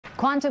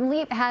Quantum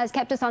Leap has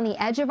kept us on the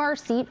edge of our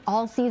seat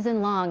all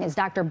season long as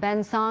Dr.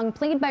 Ben Song,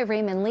 played by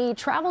Raymond Lee,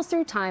 travels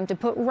through time to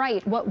put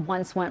right what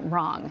once went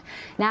wrong.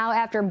 Now,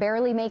 after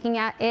barely making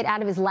it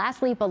out of his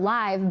last leap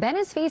alive, Ben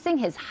is facing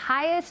his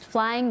highest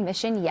flying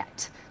mission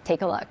yet.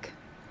 Take a look.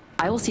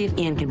 I will see if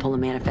Ian can pull a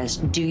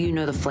manifest. Do you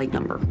know the flight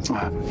number?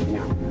 Yeah.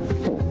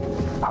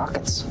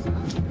 Pockets.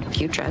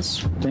 Cute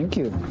dress. Thank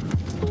you.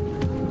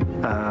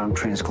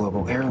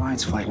 Transglobal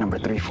Airlines, flight number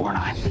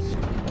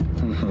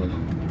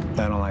 349.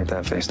 I don't like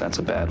that face. That's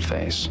a bad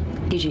face.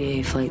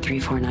 PGA flight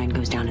 349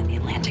 goes down in the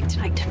Atlantic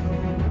tonight.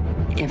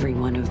 Every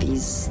one of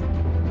these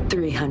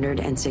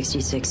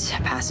 366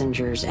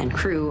 passengers and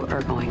crew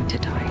are going to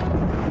die.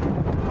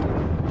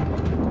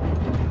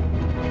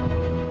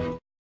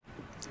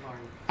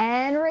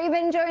 And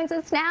Raymond joins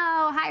us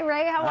now. Hi,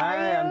 Ray. How are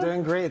you? Hi, I'm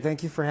doing great.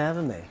 Thank you for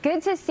having me.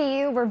 Good to see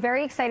you. We're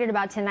very excited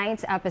about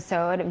tonight's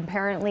episode. It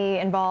apparently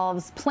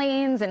involves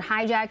planes and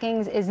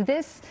hijackings. Is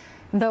this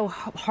the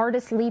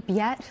hardest leap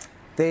yet?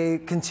 They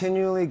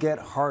continually get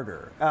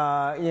harder.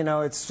 You know,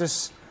 it's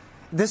just,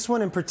 this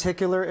one in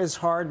particular is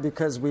hard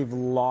because we've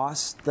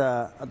lost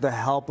the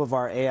help of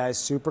our AI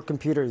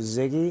supercomputer,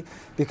 Ziggy,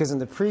 because in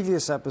the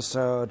previous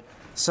episode,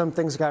 some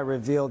things got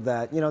revealed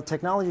that, you know,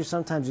 technology,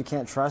 sometimes you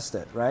can't trust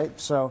it, right?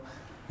 So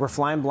we're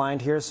flying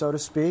blind here, so to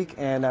speak,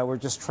 and we're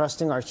just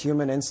trusting our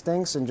human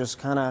instincts and just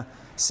kind of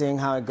seeing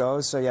how it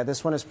goes. So yeah,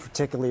 this one is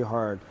particularly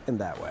hard in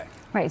that way.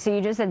 Right, so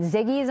you just said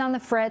Ziggy is on the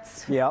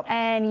fritz. Yep.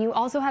 And you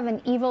also have an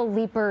evil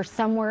leaper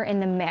somewhere in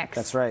the mix.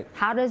 That's right.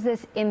 How does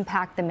this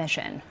impact the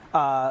mission?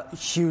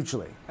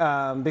 Hugely,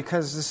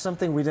 because this is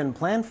something we didn't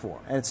plan for.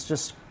 It's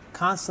just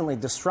constantly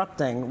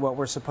disrupting what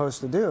we're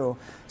supposed to do.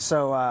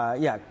 So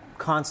yeah,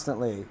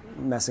 constantly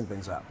messing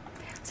things up.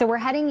 So we're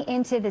heading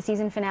into the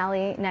season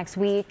finale next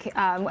week.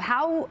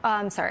 Will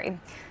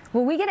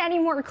we get any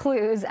more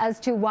clues as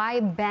to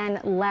why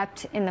Ben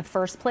leapt in the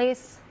first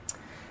place?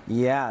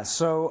 Yeah,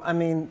 so I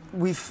mean,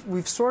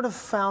 we've sort of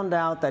found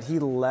out that he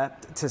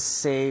leapt to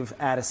save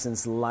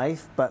Addison's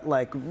life, but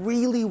like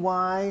really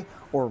why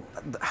or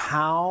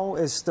how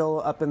is still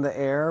up in the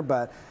air,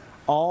 but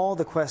all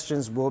the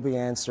questions will be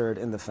answered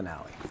in the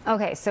finale.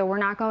 Okay, so we're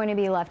not going to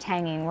be left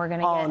hanging. We're going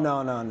to get...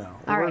 no.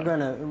 We're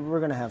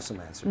right. gonna have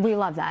some answers. We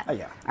love that.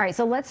 Yeah. All right,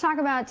 so let's talk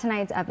about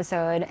tonight's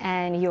episode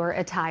and your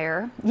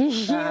attire.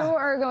 You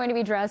are going to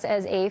be dressed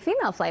as a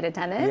female flight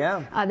attendant.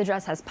 Yeah. The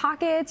dress has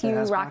pockets. You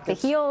rock the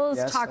heels.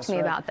 Yes, talk to me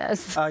about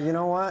this. You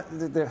know what?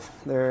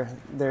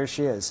 There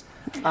she is.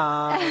 You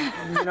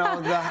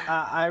know,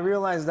 I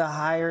realize the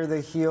higher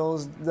the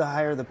heels, the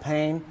higher the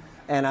pain.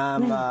 And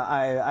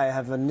I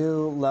have a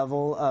new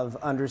level of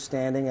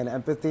understanding and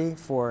empathy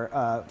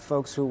for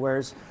folks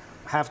who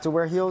have to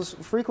wear heels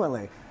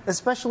frequently,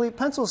 especially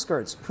pencil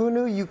skirts. Who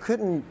knew you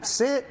couldn't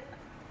sit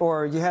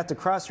or you had to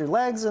cross your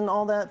legs and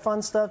all that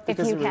fun stuff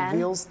because it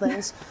reveals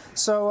things?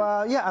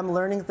 So yeah, I'm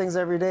learning things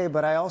every day,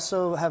 but I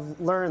also have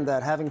learned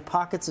that having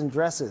pockets in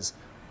dresses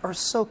are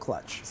so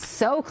clutch.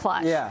 So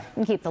clutch. Yeah. You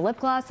can keep the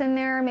lip gloss in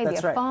there, maybe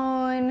a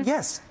phone.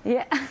 Yes.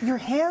 Yeah. Your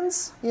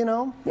hands, you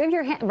know.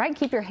 Right,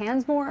 keep your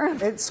hands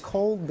warm. It's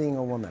cold being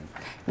a woman.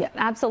 Yeah,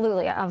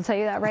 absolutely. I'll tell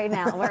you that right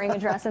now, wearing a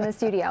dress in the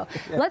studio.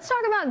 Yeah. Let's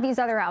talk about these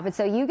other outfits.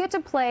 So you get to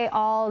play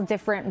all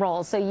different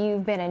roles. So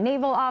you've been a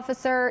naval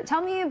officer.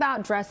 Tell me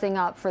about dressing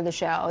up for the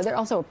show. They're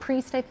also a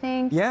priest, I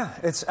think. Yeah,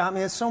 it's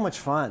so much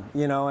fun.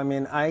 You know, I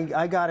mean,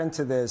 I got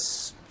into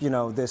this, you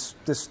know, this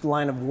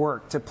line of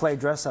work to play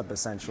dress up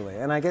essentially,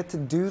 and I get to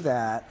do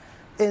that,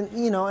 and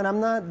you know, and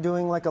I'm not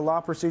doing like a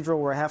law procedural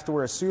where I have to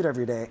wear a suit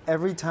every day.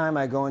 Every time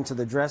I go into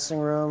the dressing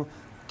room,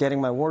 getting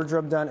my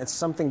wardrobe done, it's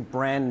something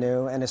brand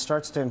new, and it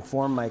starts to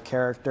inform my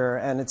character,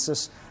 and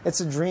it's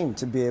a dream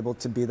to be able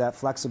to be that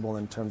flexible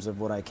in terms of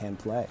what I can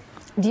play.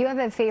 Do you have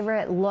a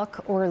favorite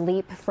look or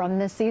leap from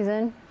this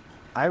season?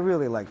 I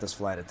really like this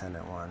flight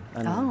attendant one.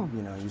 I mean,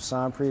 you know, you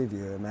saw a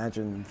preview.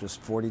 Imagine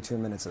just 42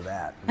 minutes of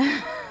that.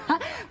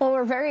 Well,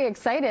 we're very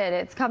excited.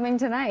 It's coming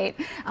tonight.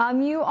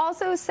 You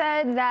also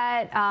said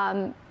that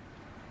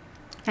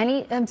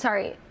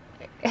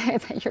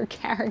that your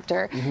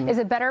character is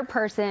a better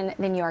person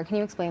than you are. Can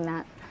you explain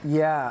that?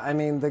 Yeah, I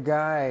mean, the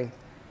guy,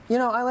 you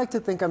know, I like to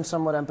think I'm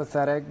somewhat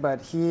empathetic,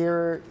 but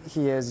here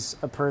he is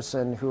a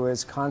person who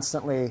is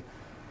constantly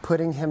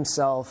putting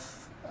himself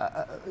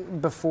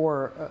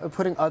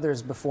putting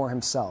others before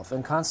himself,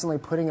 and constantly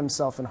putting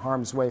himself in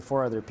harm's way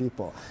for other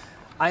people.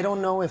 I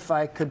don't know if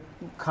I could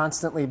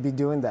constantly be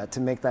doing that, to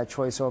make that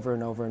choice over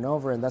and over and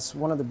over. And that's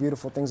one of the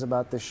beautiful things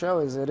about this show,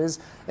 is it is,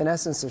 in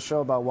essence, a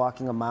show about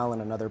walking a mile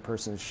in another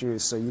person's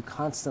shoes. So you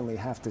constantly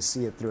have to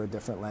see it through a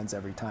different lens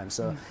every time.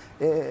 So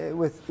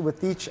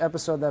with each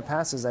episode that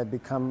passes, I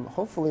become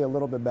hopefully a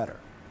little bit better.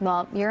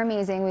 Well, you're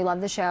amazing. We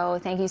love the show.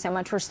 Thank you so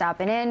much for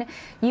stopping in.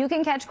 You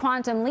can catch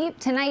Quantum Leap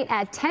tonight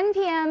at 10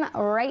 p.m.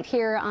 right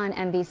here on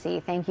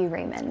NBC. Thank you,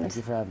 Raymond. Thank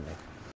you for having me.